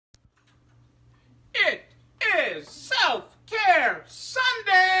is Self-Care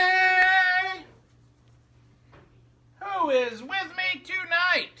Sunday! Who is with me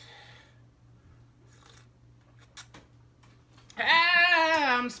tonight?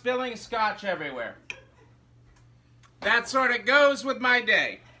 I'm spilling scotch everywhere. That sort of goes with my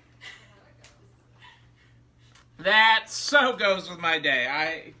day. That so goes with my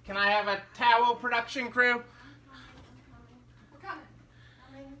day. Can I have a towel, production crew?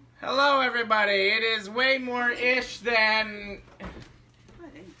 Hello, everybody. It is way more ish than...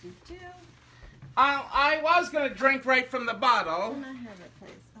 What did you do? I was going to drink right from the bottle. Can I have it,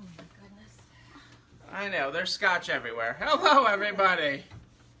 please? Oh, my goodness. I know. There's scotch everywhere. Hello, everybody.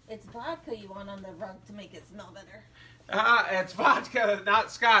 It's vodka you want on the rug to make it smell better. It's vodka,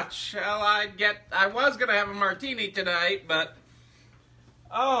 not scotch. Well, I was going to have a martini tonight, but...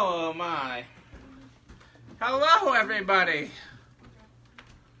 Oh, my. Hello, everybody.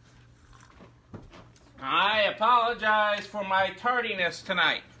 I apologize for my tardiness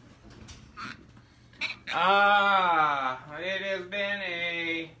tonight.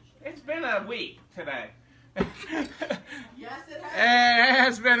 It's been a week today. Yes, it has. It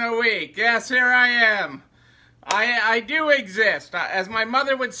has been a week. Yes, here I am. I do exist. As my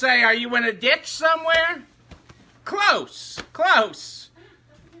mother would say, are you in a ditch somewhere? Close. Close.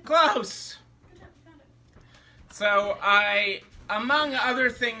 Close. So among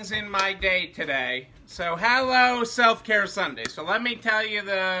other things in my day today, so hello Self-Care Sunday. So let me tell you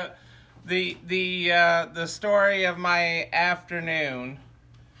the story of my afternoon,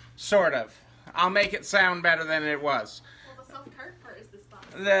 sort of. I'll make it sound better than it was. Well, the self-care part is this box.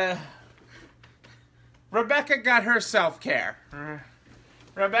 Rebecca got her self-care.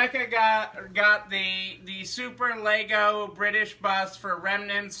 Rebecca got the Super Lego British bus for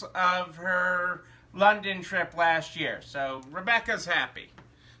remnants of her London trip last year. So Rebecca's happy.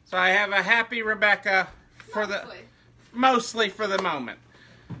 So I have a happy Rebecca mostly for the moment.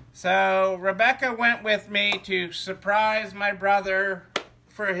 So Rebecca went with me to surprise my brother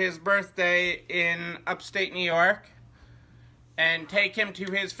for his birthday in upstate New York and take him to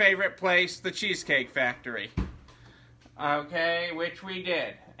his favorite place, the Cheesecake Factory. Okay, which we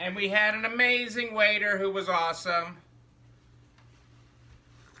did. And we had an amazing waiter who was awesome.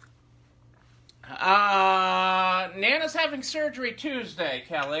 Nana's having surgery Tuesday,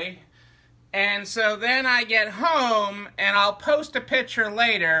 Kelly. And so then I get home, and I'll post a picture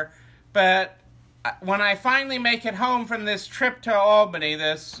later, but when I finally make it home from this trip to Albany,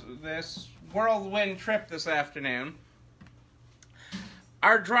 this whirlwind trip this afternoon,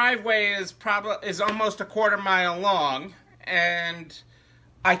 our driveway is almost a quarter-mile long, and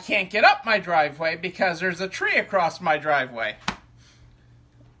I can't get up my driveway because there's a tree across my driveway.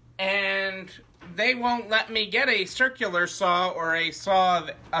 And they won't let me get a circular saw or a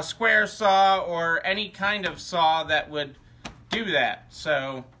square saw or any kind of saw that would do that.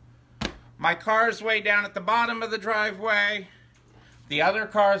 So my car's way down at the bottom of the driveway. The other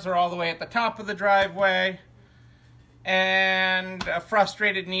cars are all the way at the top of the driveway. And a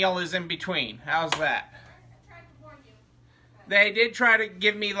frustrated Neil is in between. How's that? I tried to warn you. They did try to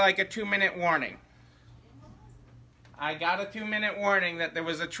give me like a 2-minute warning. I got a 2-minute warning that there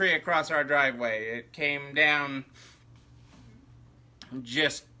was a tree across our driveway. It came down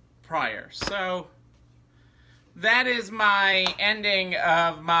just prior. So that is my ending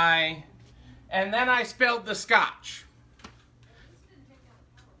of my... And then I spilled the scotch.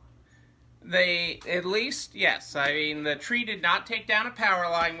 At least, yes. I mean, the tree did not take down a power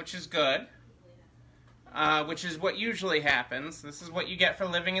line, which is good. Which is what usually happens. This is what you get for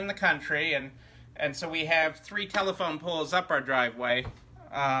living in the country, and so we have 3 telephone poles up our driveway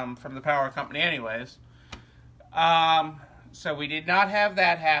from the power company anyways. So we did not have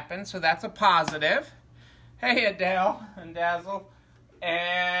that happen, so that's a positive. Hey, Adele and Dazzle.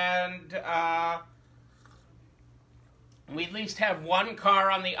 And we at least have one car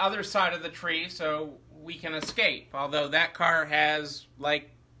on the other side of the tree so we can escape. Although that car has, like,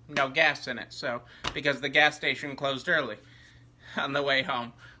 no gas in it, so because the gas station closed early on the way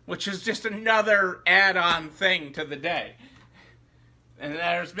home. Which is just another add-on thing to the day. And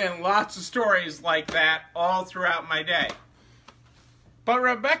there's been lots of stories like that all throughout my day. But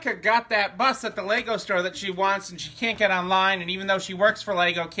Rebecca got that bus at the Lego store that she wants, and she can't get online, and even though she works for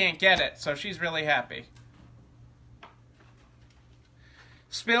Lego, can't get it. So she's really happy.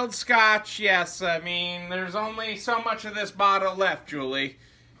 Spilled scotch, yes. I mean, there's only so much of this bottle left, Julie.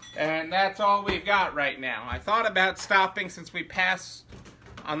 And that's all we've got right now. I thought about stopping since we passed...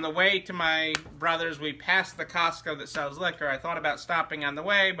 On the way to my brother's, we passed the Costco that sells liquor. I thought about stopping on the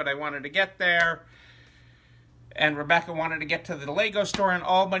way, but I wanted to get there. And Rebecca wanted to get to the Lego store in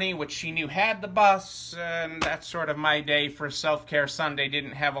Albany, which she knew had the bus, and that's sort of my day for Self-Care Sunday.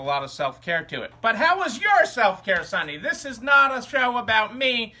 Didn't have a lot of self-care to it. But how was your Self-Care Sunday? This is not a show about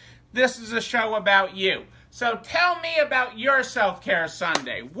me. This is a show about you. So tell me about your Self-Care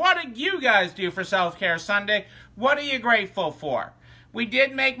Sunday. What did you guys do for Self-Care Sunday? What are you grateful for? We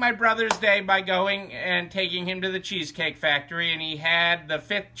did make my brother's day by going and taking him to the Cheesecake Factory, and he had the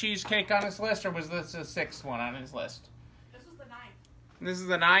 5th cheesecake on his list, or was this the 6th one on his list? This was the 9th. This is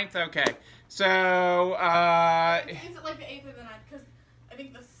the 9th? Okay. So, Is it like the 8th or the 9th? Because I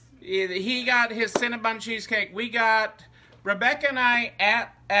think this... he got his Cinnabon cheesecake. We got, Rebecca and I,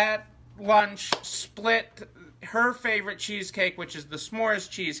 at lunch, split her favorite cheesecake, which is the s'mores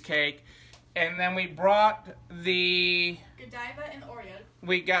cheesecake, and then we brought the... Godiva and Oreo.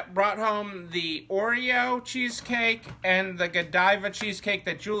 We brought home the Oreo cheesecake and the Godiva cheesecake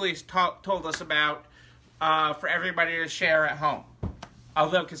that Julie told us about for everybody to share at home.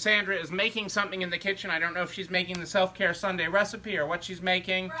 Although Cassandra is making something in the kitchen. I don't know if she's making the Self-Care Sunday recipe or what she's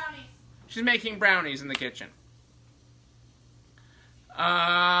making. Brownies. She's making brownies in the kitchen.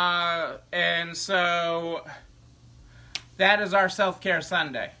 And so that is our Self-Care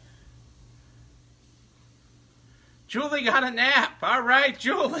Sunday. Julie got a nap. All right,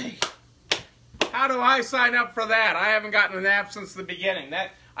 Julie. How do I sign up for that? I haven't gotten a nap since the beginning.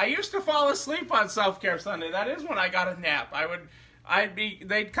 I used to fall asleep on Self-Care Sunday. That is when I got a nap.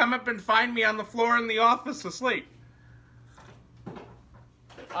 They'd come up and find me on the floor in the office asleep.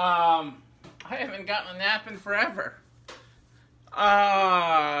 I haven't gotten a nap in forever.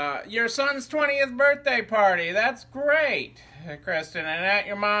 Your son's 20th birthday party. That's great, Kristen, and at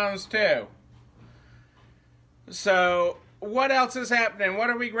your mom's too. So, what else is happening? What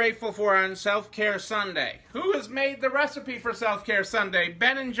are we grateful for on Self-Care Sunday? Who has made the recipe for Self-Care Sunday?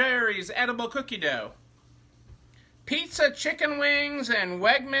 Ben & Jerry's edible cookie dough. Pizza, chicken wings, and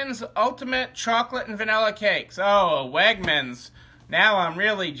Wegmans Ultimate Chocolate and Vanilla Cakes. Oh, Wegmans. Now I'm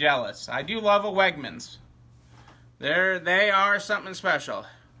really jealous. I do love a Wegmans. They are something special.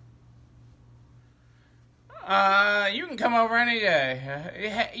 You can come over any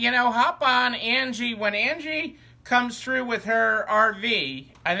day. You know, hop on Angie. When Angie comes through with her RV,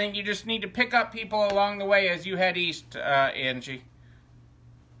 I think you just need to pick up people along the way as you head east, Angie.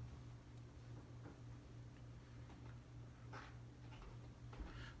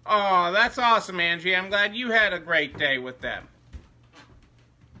 Oh, that's awesome, Angie. I'm glad you had a great day with them.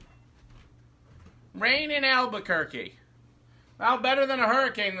 Rain in Albuquerque. Well, better than a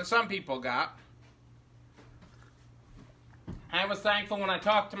hurricane that some people got. I was thankful when I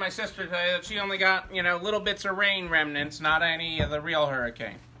talked to my sister today that she only got, you know, little bits of rain remnants, not any of the real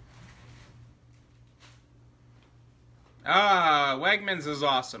hurricane. Wegmans is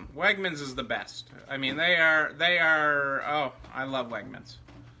awesome. Wegmans is the best. I mean, they are, oh, I love Wegmans.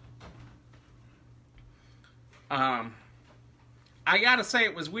 I gotta say,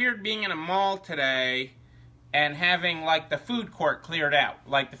 it was weird being in a mall today and having, like, the food court cleared out.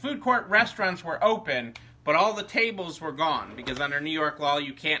 Like, the food court restaurants were open, but all the tables were gone, because under New York law,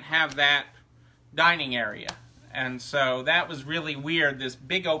 you can't have that dining area. And so that was really weird, this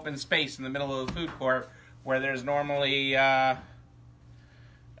big open space in the middle of the food court where there's normally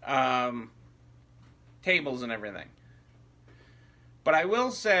tables and everything. But I will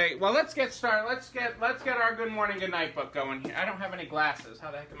say, well, let's get started. Let's get our Good Morning, Good Night book going here. I don't have any glasses.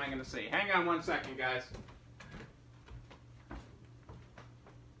 How the heck am I going to see? Hang on one second, guys.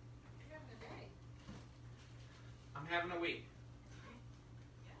 I'm having a week.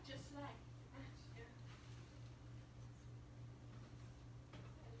 Just tonight.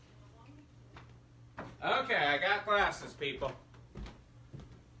 Okay, I got glasses, people.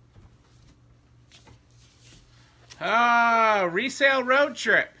 Resale road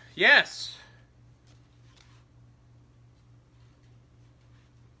trip. Yes.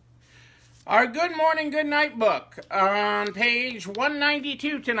 Our Good Morning, Good Night book on page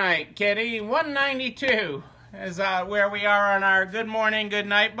 192 tonight, Kitty. 192 is where we are on our Good Morning, Good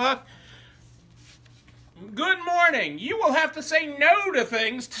Night book. Good morning. You will have to say no to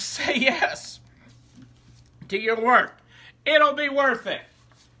things to say yes to your work. It'll be worth it.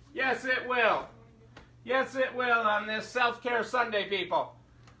 Yes, it will. Yes, it will on this Self-Care Sunday, people.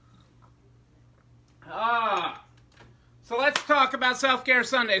 So let's talk about Self-Care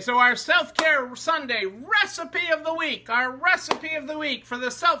Sunday. So our Self-Care Sunday recipe of the week, our recipe of the week for the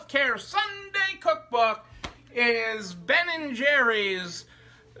Self-Care Sunday cookbook is Ben & Jerry's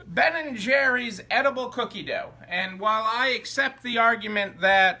edible cookie dough. And while I accept the argument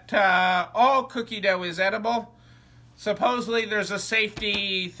that all cookie dough is edible, supposedly there's a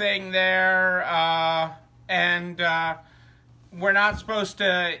safety thing there, and we're not supposed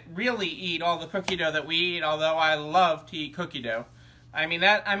to really eat all the cookie dough that we eat, although I love to eat cookie dough. I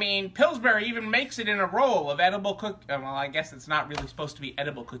mean, Pillsbury even makes it in a roll of edible well, I guess it's not really supposed to be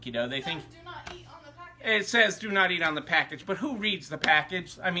edible cookie dough. They think do not eat on the package. it says do not eat on the package, but who reads the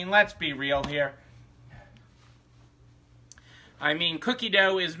package? I mean, let's be real here. I mean, cookie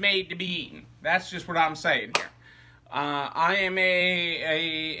dough is made to be eaten. That's just what I'm saying here. I am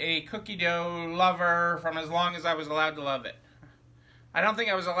a cookie dough lover from as long as I was allowed to love it. I don't think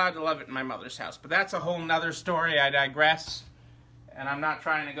I was allowed to love it in my mother's house, but that's a whole nother story. I digress, and I'm not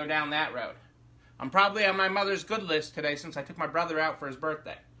trying to go down that road. I'm probably on my mother's good list today since I took my brother out for his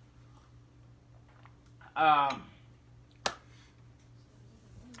birthday.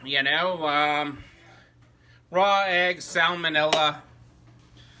 You know, raw eggs, salmonella.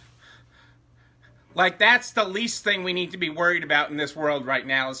 Like, that's the least thing we need to be worried about in this world right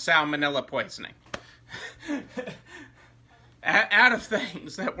now is salmonella poisoning. Out of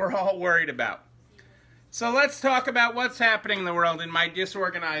things that we're all worried about. So let's talk about what's happening in the world in my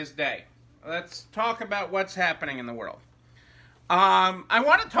disorganized day. Let's talk about what's happening in the world. I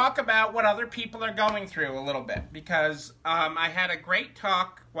want to talk about what other people are going through a little bit because I had a great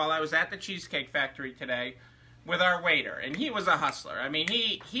talk while I was at the Cheesecake Factory today with our waiter, and he was a hustler. I mean,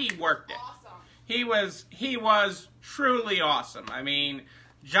 he worked it. Awesome. He was truly awesome. I mean,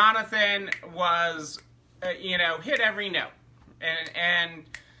 Jonathan was, you know, hit every note, and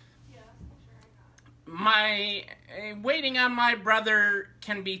my waiting on my brother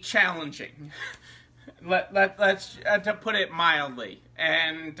can be challenging. Let's to put it mildly,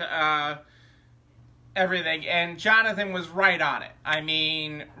 and everything. And Jonathan was right on it. I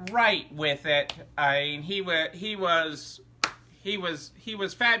mean, right with it. I mean, he was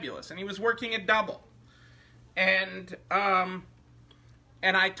fabulous, and he was working a double. And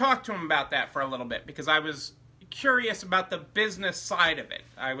I talked to him about that for a little bit because I was curious about the business side of it.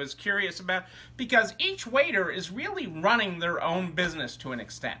 I was curious about, because each waiter is really running their own business to an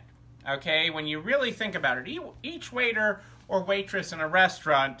extent. Okay, when you really think about it, each waiter or waitress in a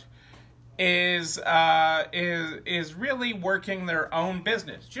restaurant is really working their own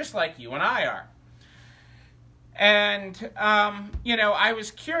business, just like you and I are. And you know, I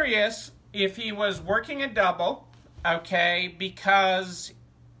was curious if he was working a double, okay, because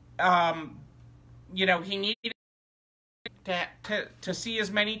you know, he needed to see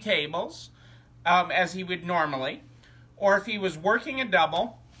as many tables as he would normally, or if he was working a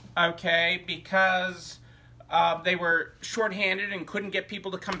double, okay, because they were shorthanded and couldn't get people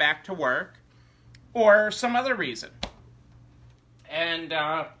to come back to work, or some other reason. And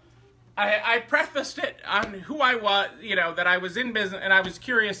I prefaced it on who I was, you know, that I was in business, and I was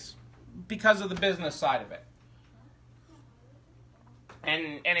curious because of the business side of it.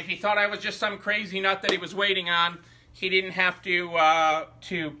 And if he thought I was just some crazy nut that he was waiting on, he didn't have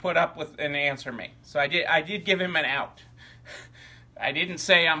to put up with and answer me. So I did give him an out. I didn't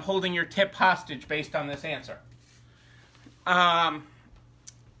say I'm holding your tip hostage based on this answer.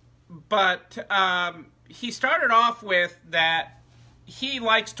 But he started off with that he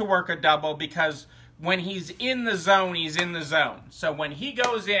likes to work a double because when he's in the zone, he's in the zone. So when he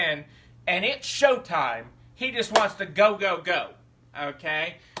goes in and it's showtime, he just wants to go, go, go.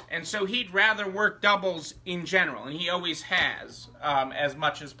 Okay? And so he'd rather work doubles in general, and he always has, as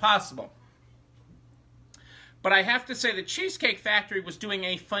much as possible. But I have to say the Cheesecake Factory was doing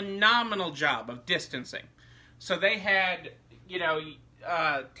a phenomenal job of distancing. So they had, you know,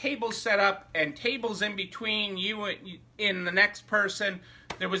 tables set up and tables in between you and the next person.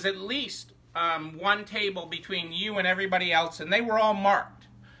 There was at least one table between you and everybody else, and they were all marked.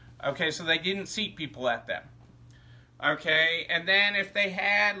 Okay, so they didn't seat people at them. Okay, and then if they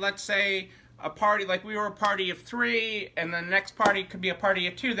had, let's say, a party, like we were a party of 3, and the next party could be a party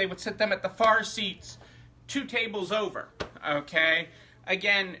of 2, they would sit them at the far seats 2 tables over, okay?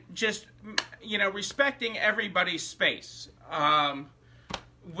 Again, just, you know, respecting everybody's space,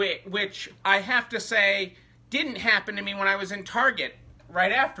 which I have to say didn't happen to me when I was in Target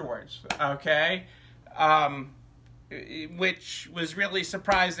right afterwards, okay? Which was really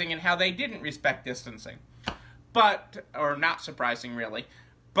surprising in how they didn't respect distancing. But, or not surprising really,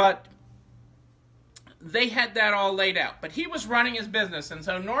 but they had that all laid out. But he was running his business, and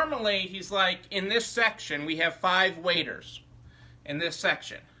so normally he's like, in this section, we have 5 waiters in this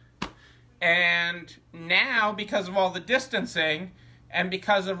section. And now, because of all the distancing, and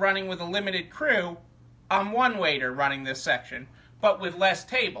because of running with a limited crew, I'm 1 waiter running this section, but with less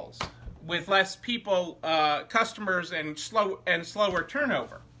tables, with less people, customers, and slower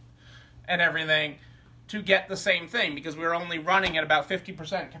turnover, and everything, to get the same thing, because we were only running at about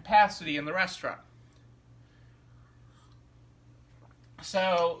 50% capacity in the restaurant.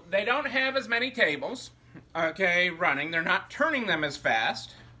 So they don't have as many tables, okay, running. They're not turning them as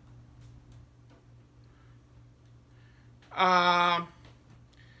fast.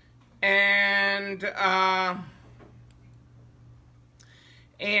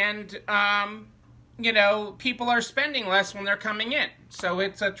 You know, people are spending less when they're coming in. So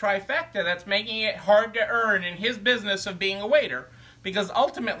it's a trifecta that's making it hard to earn in his business of being a waiter, because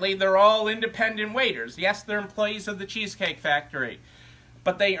ultimately they're all independent waiters. Yes, they're employees of the Cheesecake Factory,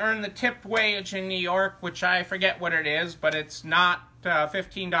 but they earn the tipped wage in New York, which I forget what it is, but it's not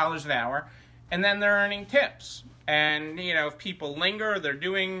 $15 an hour, and then they're earning tips. And, you know, if people linger, they're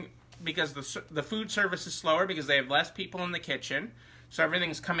doing, because the food service is slower because they have less people in the kitchen, so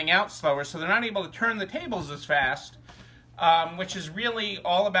everything's coming out slower, so they're not able to turn the tables as fast, which is really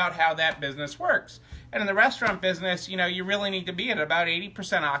all about how that business works. And in the restaurant business, you know, you really need to be at about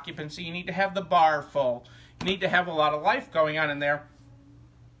 80% occupancy. You need to have the bar full. You need to have a lot of life going on in there,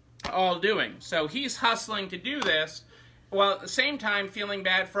 all doing. So he's hustling to do this, while at the same time feeling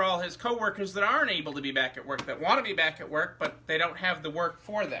bad for all his coworkers that aren't able to be back at work, that want to be back at work, but they don't have the work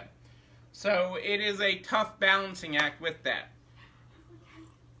for them. So it is a tough balancing act with that.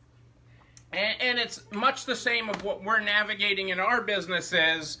 And it's much the same of what we're navigating in our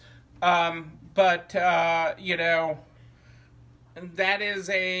businesses, but you know, that is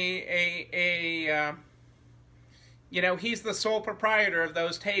you know, he's the sole proprietor of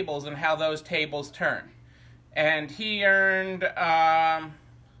those tables and how those tables turn. And he earned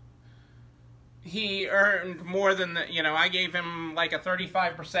more than the, you know, I gave him like a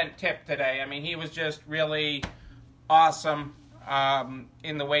 35% tip today. I mean, he was just really awesome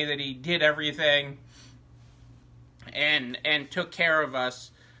in the way that he did everything and took care of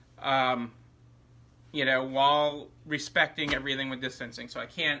us, you know, while respecting everything with distancing. So I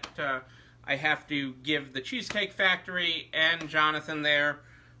can't, I have to give the Cheesecake Factory and Jonathan there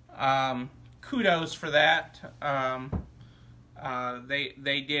kudos for that.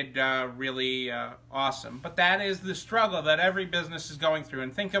 They did really awesome. But that is the struggle that every business is going through.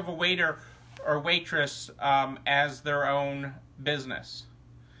 And think of a waiter or waitress as their own business.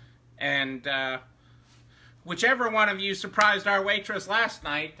 And whichever one of you surprised our waitress last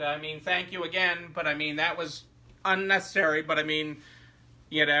night, I mean, thank you again. But I mean, that was unnecessary. But I mean,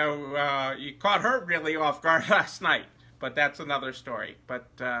 you know, you caught her really off guard last night. But that's another story. But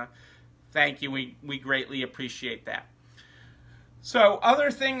thank you. We greatly appreciate that. So,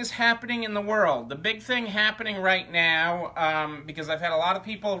 other things happening in the world. The big thing happening right now, because I've had a lot of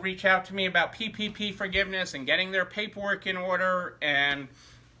people reach out to me about PPP forgiveness and getting their paperwork in order and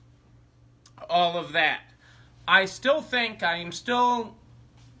all of that. I still think, I am still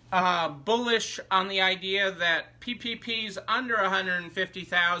bullish on the idea that PPPs under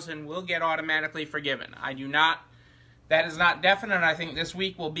 $150,000 will get automatically forgiven. I do not, that is not definite. I think this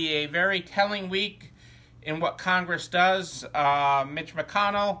week will be a very telling week in what Congress does. Mitch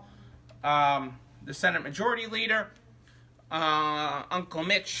McConnell, the Senate Majority Leader, Uncle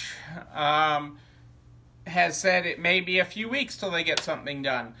Mitch, has said it may be a few weeks till they get something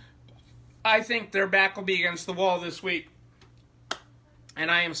done. I think their back will be against the wall this week, and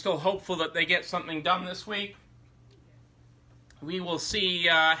I am still hopeful that they get something done this week. We will see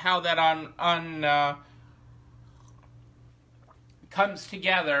how that comes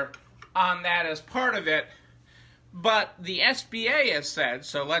together on that as part of it. But the SBA has said,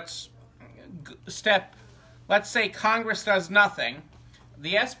 so let's say Congress does nothing.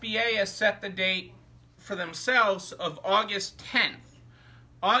 The SBA has set the date for themselves of August 10th.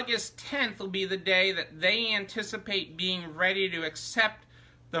 August 10th will be the day that they anticipate being ready to accept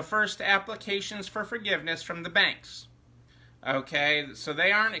the first applications for forgiveness from the banks. Okay, so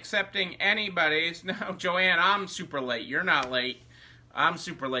they aren't accepting anybody's. No, Joanne, I'm super late. You're not late. I'm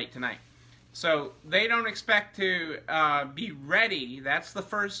super late tonight. So they don't expect to be ready. That's the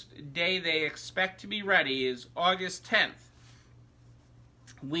first day they expect to be ready, is August 10th.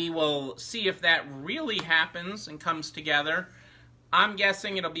 We will see if that really happens and comes together. I'm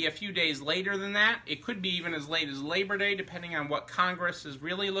guessing it'll be a few days later than that. It could be even as late as Labor Day, depending on what Congress is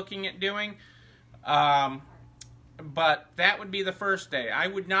really looking at doing. But that would be the first day. I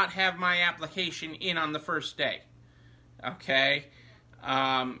would not have my application in on the first day. Okay?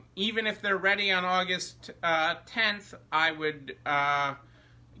 Even if they're ready on August 10th, I would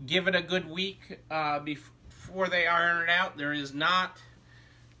give it a good week before they iron it out. There is not,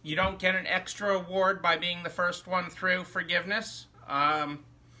 you don't get an extra award by being the first one through forgiveness.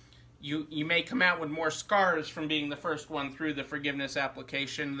 You may come out with more scars from being the first one through the forgiveness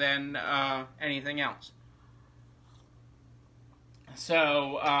application than anything else.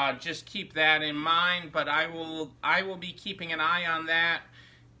 So just keep that in mind, but I will be keeping an eye on that.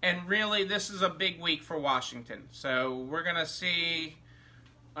 And really, this is a big week for Washington. So we're going to see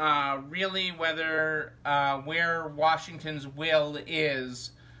really whether where Washington's will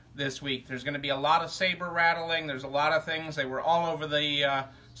is this week. There's going to be a lot of saber rattling. There's a lot of things. They were all over the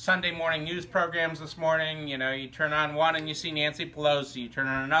Sunday morning news programs this morning. You know, you turn on one and you see Nancy Pelosi. You turn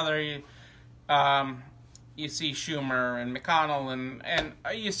on another, you see Schumer and McConnell, and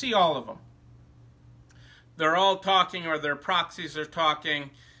you see all of them. They're all talking, or their proxies are talking,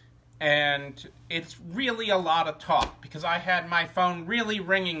 and it's really a lot of talk, because I had my phone really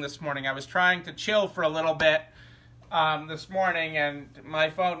ringing this morning. I was trying to chill for a little bit this morning, and my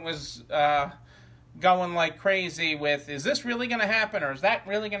phone was going like crazy with, is this really going to happen, or is that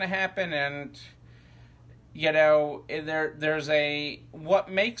really going to happen? And, you know, there's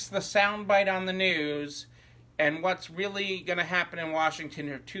what makes the soundbite on the news and what's really going to happen in Washington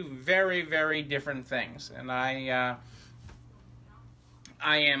are two very, very different things. And I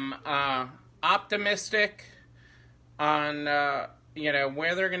am optimistic on you know,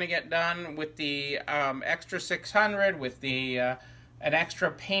 where they're going to get done with the extra $600, with the an extra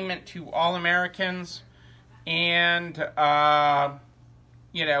payment to all Americans, and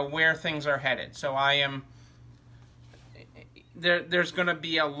you know, where things are headed. So I am there's going to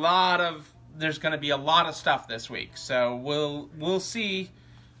be a lot of stuff this week. So we'll see.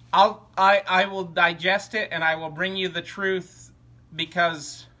 I will digest it, and I will bring you the truth,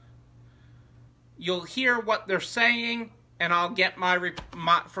 because you'll hear what they're saying, and I'll get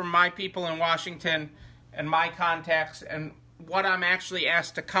from my people in Washington and my contacts and what I'm actually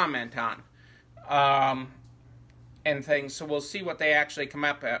asked to comment on and things. So we'll see what they actually come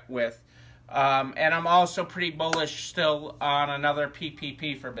up with. And I'm also pretty bullish still on another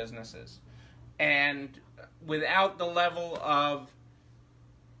PPP for businesses. And without the level of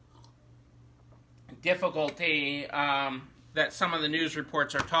difficulty that some of the news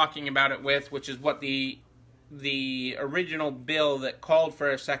reports are talking about it with, which is what the original bill that called for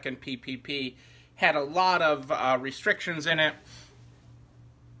a second PPP had a lot of restrictions in it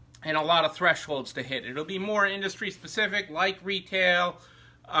and a lot of thresholds to hit. It'll be more industry specific, like retail,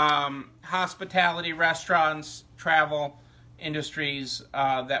 hospitality, restaurants, travel industries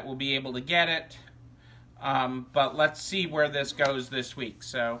that will be able to get it. But let's see where this goes this week.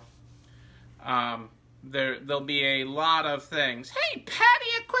 So there'll be a lot of things. Hey, Patty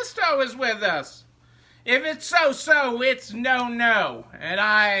Acquisto is with us. If it's so, it's no. And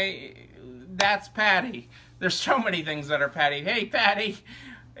that's Patty. There's so many things that are Patty. Hey, Patty,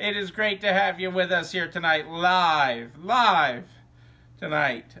 it is great to have you with us here tonight, live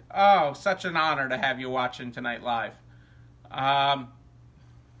tonight. Oh, such an honor to have you watching tonight live.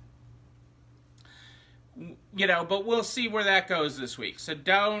 You know, but we'll see where that goes this week. So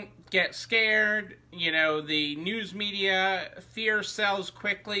don't get scared. You know, the news media, fear sells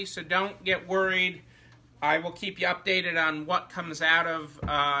quickly, so don't get worried. I will keep you updated on what comes out of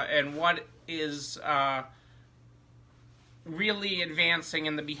and what is really advancing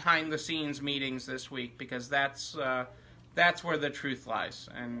in the behind-the-scenes meetings this week, because that's where the truth lies.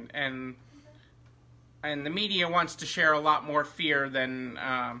 And the media wants to share a lot more fear than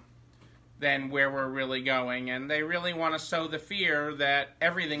where we're really going, and they really want to sow the fear that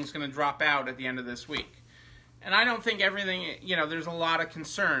everything's going to drop out at the end of this week. And I don't think everything, you know, there's a lot of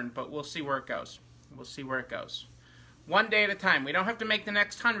concern, but we'll see where it goes. We'll see where it goes. One day at a time. We don't have to make the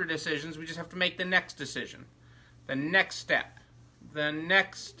next 100 decisions. We just have to make the next decision. The next step. The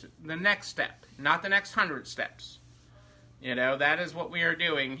next step. Not the next 100 steps. You know, that is what we are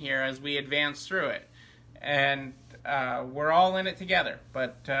doing here as we advance through it. And we're all in it together.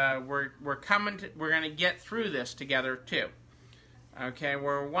 But we're going to get through this together too. Okay,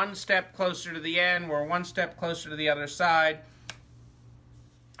 we're one step closer to the end. We're one step closer to the other side.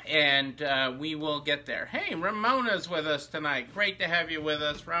 And we will get there. Hey, Ramona's with us tonight. Great to have you with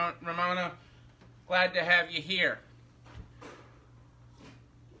us, Ramona. Glad to have you here.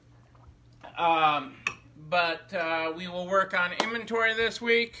 But we will work on inventory this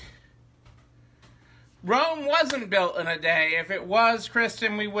week. Rome wasn't built in a day. If it was,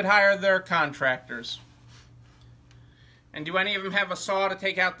 Kristen, we would hire their contractors. And do any of them have a saw to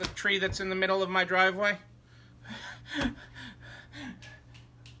take out the tree that's in the middle of my driveway?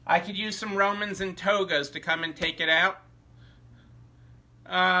 I could use some Romans in togas to come and take it out.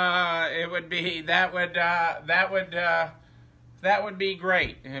 That would be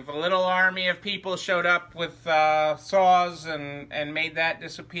great. If a little army of people showed up with saws and made that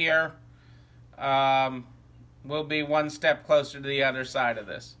disappear, we'll be one step closer to the other side of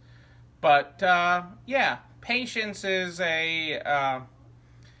this. But yeah, patience and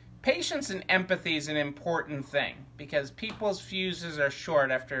empathy is an important thing, because people's fuses are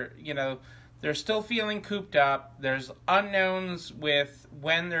short after, they're still feeling cooped up. There's unknowns with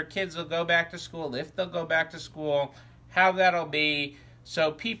when their kids will go back to school, if they'll go back to school, how that'll be.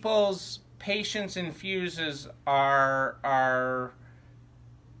 So people's patience and fuses are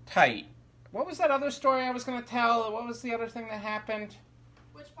tight. What was that other story I was going to tell? What was the other thing that happened?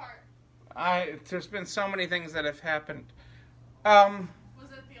 Which part? There's been so many things that have happened. Was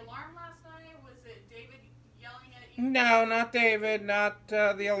it the alarm last night? Was it David yelling at you? No, not David, not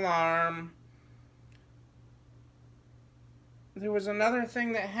the alarm. There was another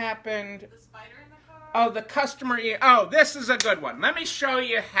thing that happened. The spider in the car? Oh, the customer. Oh, this is a good one. Let me show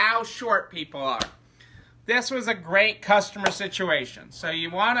you how short people are. This was a great customer situation. So you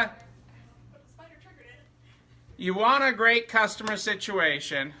want to... But the spider triggered it. You want a great customer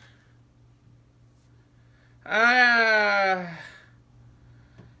situation.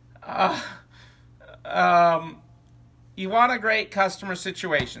 You want a great customer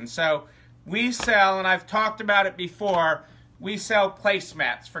situation. So we sell, and I've talked about it before, we sell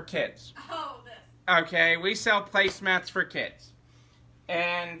placemats for kids. Oh, this. Okay, we sell placemats for kids.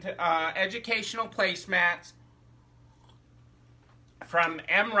 And educational placemats from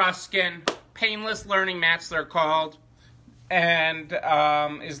M. Ruskin, painless learning mats they're called, and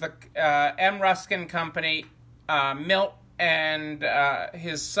is the M. Ruskin company. Milt and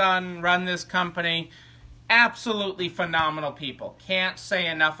his son run this company. Absolutely phenomenal people. Can't say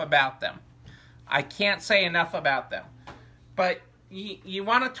enough about them. I can't say enough about them. But you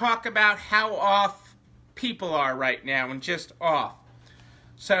want to talk about how off people are right now, and just off.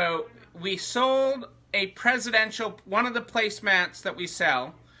 So we sold a presidential, one of the placemats that we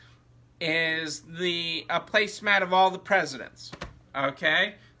sell is a placemat of all the presidents.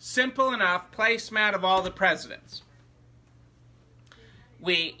 Okay? Simple enough, placemat of all the presidents.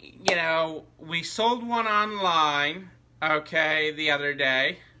 We sold one online, okay, the other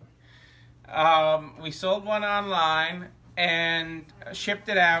day. We sold one online and shipped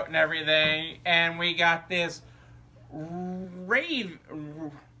it out and everything, and we got this raving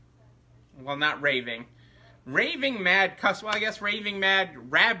mad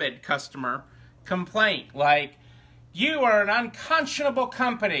rabid customer complaint, like, "You are an unconscionable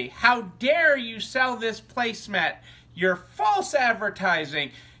company. How dare you sell this placemat? You're false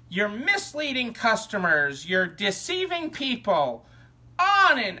advertising. You're misleading customers. You're deceiving people."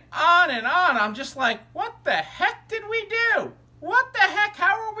 On and on and on. I'm just like, what the heck did we do? What the heck?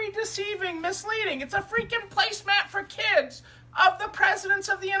 How are we deceiving, misleading? It's a freaking placemat for kids of the presidents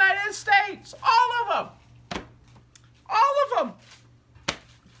of the United States. All of them. All of them.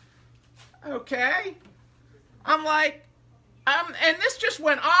 Okay? I'm like, and this just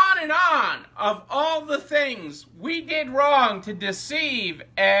went on and on of all the things we did wrong to deceive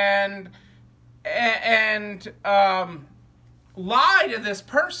and lie to this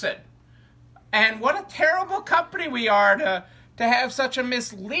person. And what a terrible company we are to have such a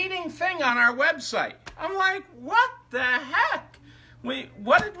misleading thing on our website. I'm like, what the heck?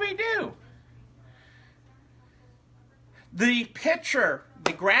 What did we do? The picture,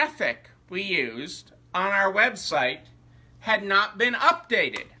 the graphic we used on our website had not been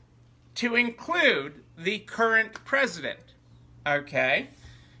updated to include the current president. Okay?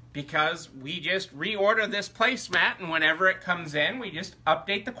 Because we just reorder this placemat, and whenever it comes in, we just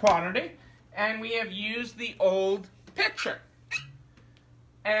update the quantity, and we have used the old picture.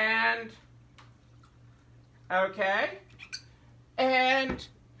 And, okay, and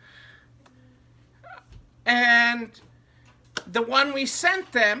the one we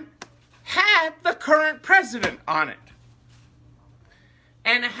sent them had the current president on it.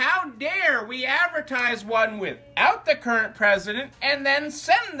 And how dare we advertise one without the current president and then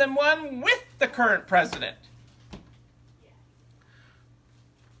send them one with the current president?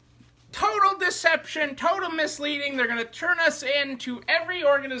 Total deception, total misleading. They're going to turn us into every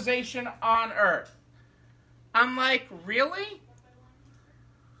organization on earth. I'm like, really?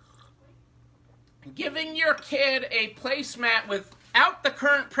 Giving your kid a placemat without the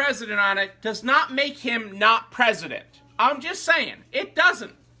current president on it does not make him not president. I'm just saying, it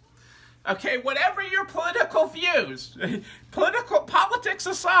doesn't. Okay, whatever your political views, politics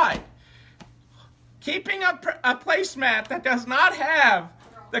aside, keeping a placemat that does not have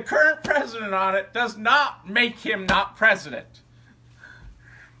the current president on it does not make him not president.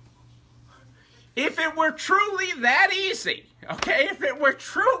 If it were truly that easy, okay, if it were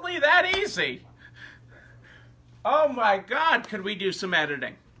truly that easy, oh my God, could we do some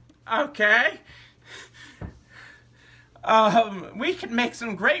editing? Okay? We could make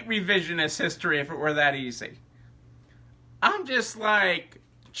some great revisionist history if it were that easy. I'm just like,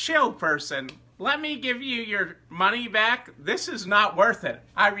 chill, person. Let me give you your money back. This is not worth it.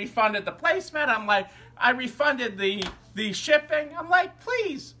 I refunded the placement. I'm like, I refunded the shipping. I'm like,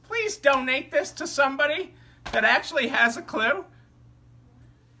 please donate this to somebody that actually has a clue.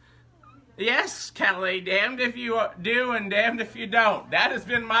 Yes, Kelly, damned if you do and damned if you don't. That has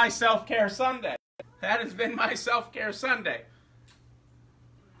been my self-care Sunday. That has been my self-care Sunday.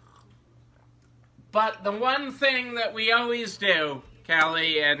 But the one thing that we always do,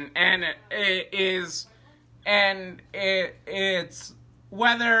 Kelly, it's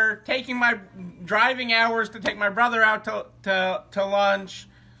whether taking my driving hours to take my brother out to lunch,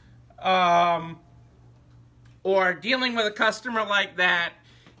 or dealing with a customer like that,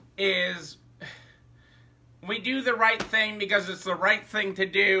 is we do the right thing because it's the right thing to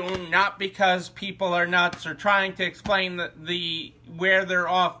do, not because people are nuts or trying to explain where they're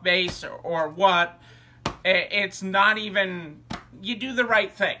off base or what. It's not even, you do the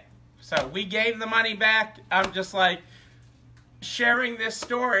right thing. So we gave the money back. I'm just like sharing this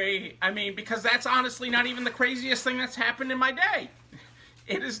story. I mean, because that's honestly not even the craziest thing that's happened in my day.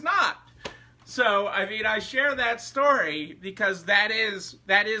 It is not. So, I mean, I share that story because that is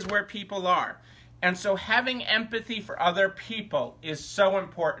where people are. And so having empathy for other people is so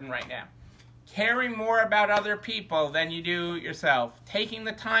important right now. Caring more about other people than you do yourself. Taking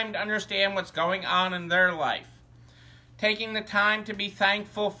the time to understand what's going on in their life. Taking the time to be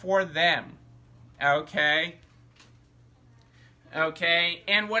thankful for them. Okay? Okay?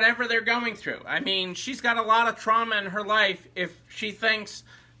 And whatever they're going through. I mean, she's got a lot of trauma in her life if she thinks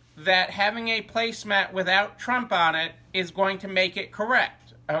that having a placemat without Trump on it is going to make it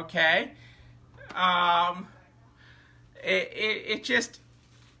correct. Okay? It just...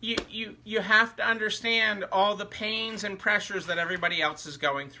 You have to understand all the pains and pressures that everybody else is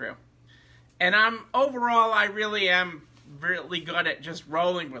going through. And overall, I really am really good at just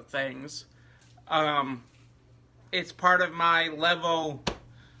rolling with things. It's part of my level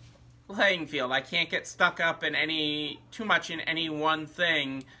playing field. I can't get stuck up in too much in any one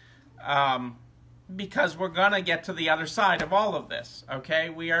thing, because we're gonna get to the other side of all of this,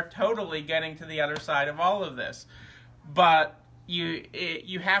 okay? We are totally getting to the other side of all of this. But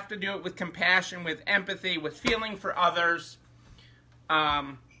you have to do it with compassion, with empathy, with feeling for others,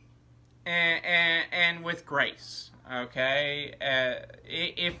 and with grace, okay?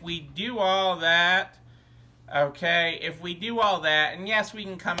 If we do all that, okay, if we do all that, and yes, we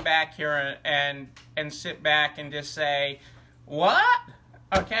can come back here and sit back and just say, what?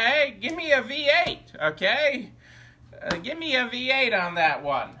 Okay, give me a V8, okay? Give me a V8 on that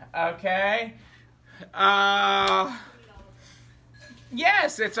one, okay?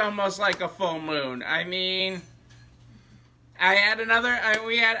 Yes, it's almost like a full moon. I mean, I had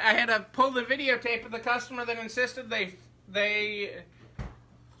to pull the videotape of the customer that insisted they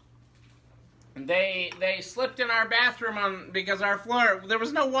slipped in our bathroom because our floor, there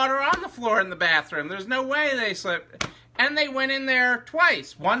was no water on the floor in the bathroom. There's no way they slipped. And they went in there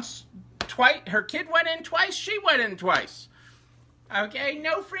twice. Twice, her kid went in twice, she went in twice. Okay,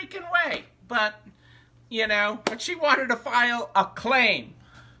 no freaking way. But but she wanted to file a claim.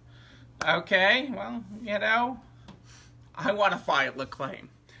 Okay, well, I want to file a claim.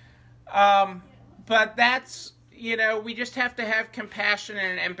 But that's, we just have to have compassion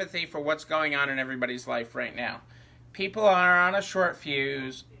and empathy for what's going on in everybody's life right now. People are on a short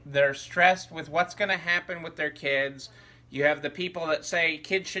fuse. They're stressed with what's going to happen with their kids. You have the people that say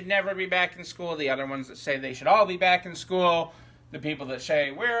kids should never be back in school. The other ones that say they should all be back in school. The people that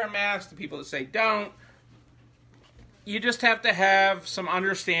say wear a mask. The people that say don't. You just have to have some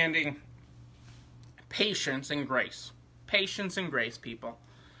understanding, patience, and grace. Patience and grace, people.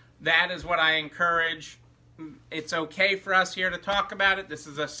 That is what I encourage. It's okay for us here to talk about it. This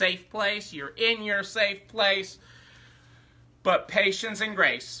is a safe place. You're in your safe place. But patience and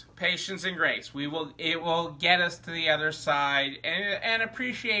grace. Patience and grace. It will get us to the other side. And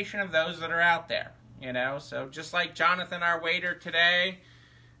appreciation of those that are out there. So just like Jonathan, our waiter today,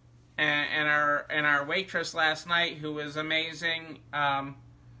 and our waitress last night, who was amazing.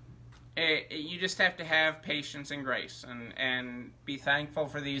 You just have to have patience and grace and be thankful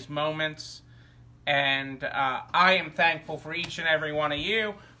for these moments. And I am thankful for each and every one of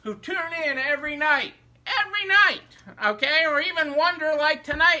you who tune in every night, okay? Or even wonder, like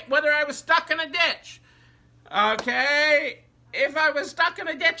tonight, whether I was stuck in a ditch, okay? If I was stuck in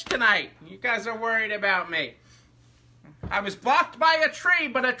a ditch tonight, you guys are worried about me. I was blocked by a tree,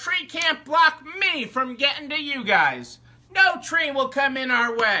 but a tree can't block me from getting to you guys. No tree will come in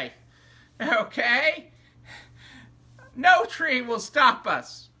our way. Okay? No tree will stop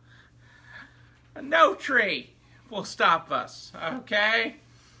us. No tree will stop us, okay?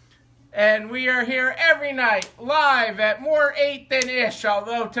 And we are here every night, live at more 8 than ish,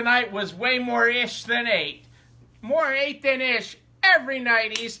 although tonight was way more ish than 8. More 8 than ish every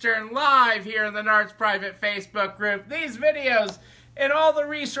night Eastern, live here in the Nards private Facebook group. These videos and all the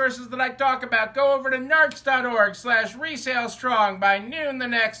resources that I talk about, go over to nards.org/resalestrong by noon the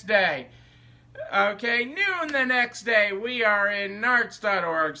next day. Okay, noon the next day, we are in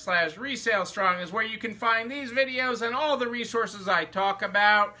nards.org/resalestrong is where you can find these videos and all the resources I talk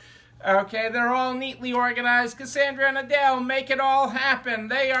about. Okay, they're all neatly organized. Cassandra and Adele make it all happen.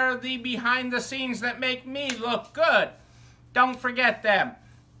 They are the behind the scenes that make me look good. Don't forget them.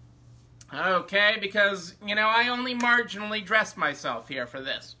 Okay, because, you know, I only marginally dress myself here for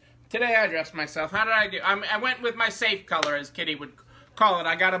this. Today I dressed myself. How did I do? I went with my safe color, as Kitty would call it.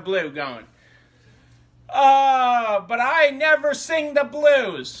 I got a blue going. Oh, but I never sing the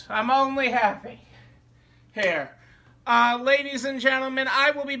blues. I'm only happy. Here. Ladies and gentlemen,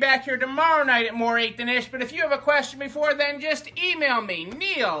 I will be back here tomorrow night at more 8 than ish, but if you have a question before then, just email me,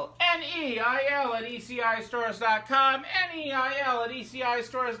 Neil, N-E-I-L at ECIstores.com, N-E-I-L at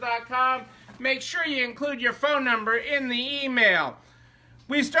ECIstores.com. Make sure you include your phone number in the email.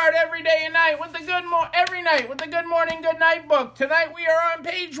 We start every day and night with the every night with the Good Morning, Good Night book. Tonight we are on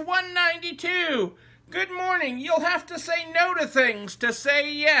page 192. Good morning. You'll have to say no to things to say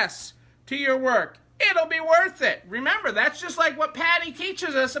yes to your work. It'll be worth it. Remember, that's just like what Patty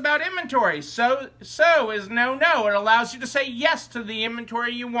teaches us about inventory. So is no. It allows you to say yes to the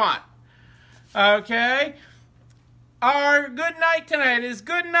inventory you want. Okay? Our good night tonight is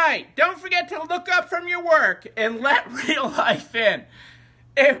good night. Don't forget to look up from your work and let real life in.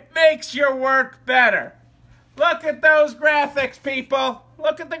 It makes your work better. Look at those graphics, people.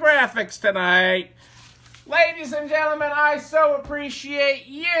 Look at the graphics tonight. Ladies and gentlemen, I so appreciate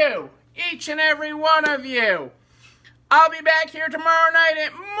you. Each and every one of you. I'll be back here tomorrow night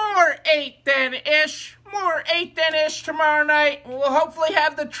at more 8 than ish. More 8 than ish tomorrow night. We'll hopefully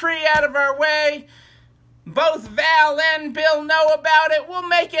have the tree out of our way. Both Val and Bill know about it. We'll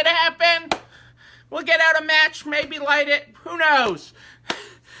make it happen. We'll get out a match, maybe light it. Who knows?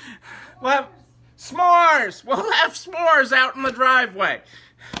 We'll have s'mores. We'll have s'mores out in the driveway.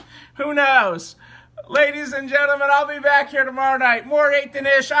 Who knows? Ladies and gentlemen, I'll be back here tomorrow night. More 8 than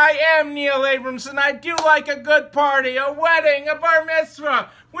ish. I am Neil Abramson. I do like a good party, a wedding, a bar mitzvah.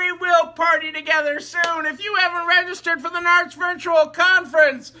 We will party together soon. If you haven't registered for the Nards Virtual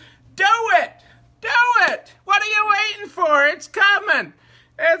Conference, do it. Do it. What are you waiting for? It's coming.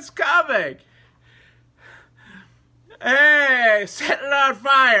 It's coming. Hey, set it on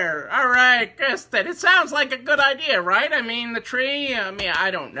fire. All right, Kristen. It sounds like a good idea, right? I mean, the tree,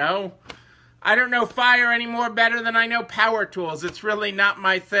 I don't know. I don't know fire anymore better than I know power tools. It's really not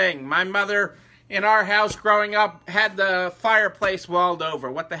my thing. My mother, in our house growing up, had the fireplace walled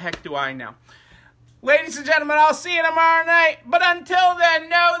over. What the heck do I know? Ladies and gentlemen, I'll see you tomorrow night. But until then,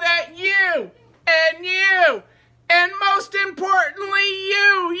 know that you, and most importantly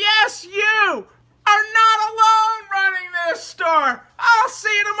you, yes you, are not alone running this store. I'll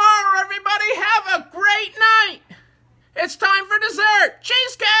see you tomorrow, everybody. Have a great night. It's time for dessert.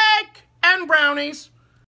 Cheesecake and brownies.